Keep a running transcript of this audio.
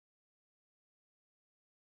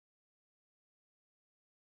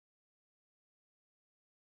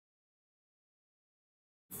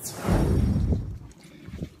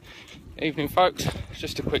Evening folks,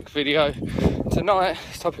 just a quick video. Tonight,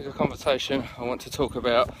 the topic of conversation I want to talk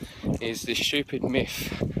about is this stupid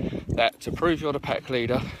myth that to prove you're the pack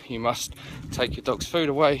leader you must take your dog's food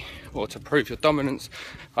away, or to prove your dominance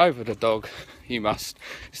over the dog you must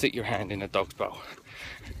stick your hand in the dog's bowl.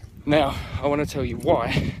 Now, I want to tell you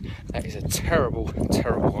why that is a terrible,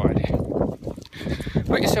 terrible idea.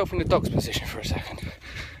 Put yourself in the dog's position for a second.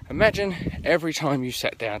 Imagine every time you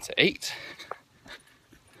sat down to eat.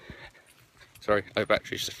 Sorry, my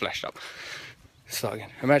battery's just flashed up. Start again.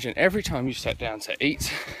 Imagine every time you sat down to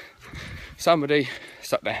eat, somebody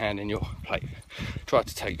stuck their hand in your plate, tried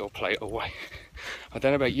to take your plate away. I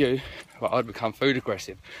don't know about you, but I'd become food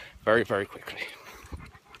aggressive very, very quickly.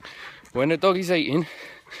 When the dog is eating,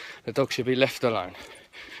 the dog should be left alone.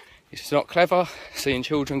 It's not clever seeing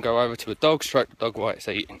children go over to a dog, stroke the dog while it's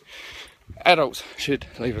eating. Adults should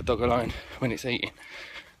leave a dog alone when it's eating.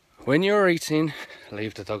 When you're eating,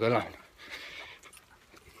 leave the dog alone.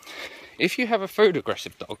 If you have a food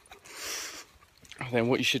aggressive dog, then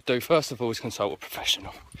what you should do first of all is consult a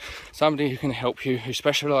professional. Somebody who can help you, who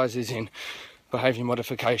specialises in behaviour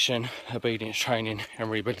modification, obedience training and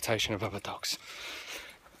rehabilitation of other dogs.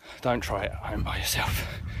 Don't try it at home by yourself,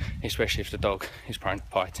 especially if the dog is prone to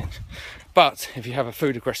biting. But if you have a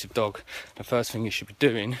food aggressive dog, the first thing you should be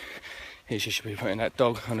doing is you should be putting that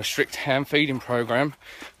dog on a strict hand feeding program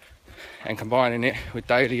and combining it with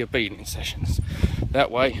daily obedience sessions. That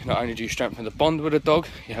way, not only do you strengthen the bond with the dog,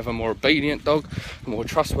 you have a more obedient dog, a more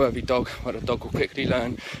trustworthy dog, where the dog will quickly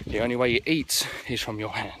learn the only way it eats is from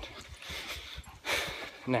your hand.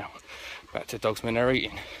 Now, back to dogs when they're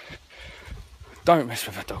eating. Don't mess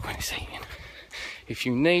with a dog when it's eating. If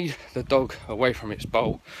you need the dog away from its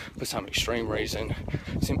bowl for some extreme reason,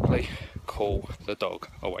 simply call the dog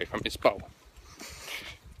away from its bowl.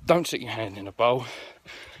 Don't stick your hand in a bowl.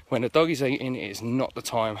 When the dog is eating, it is not the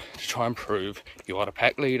time to try and prove you are the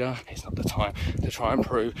pack leader. It's not the time to try and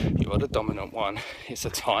prove you are the dominant one. It's the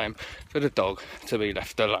time for the dog to be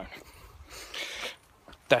left alone.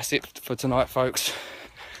 That's it for tonight, folks.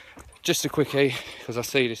 Just a quickie, because I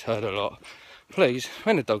see this heard a lot. Please,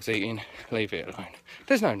 when the dog's eating, leave it alone.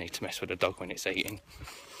 There's no need to mess with the dog when it's eating.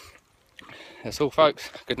 That's all, folks.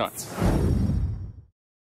 Good night.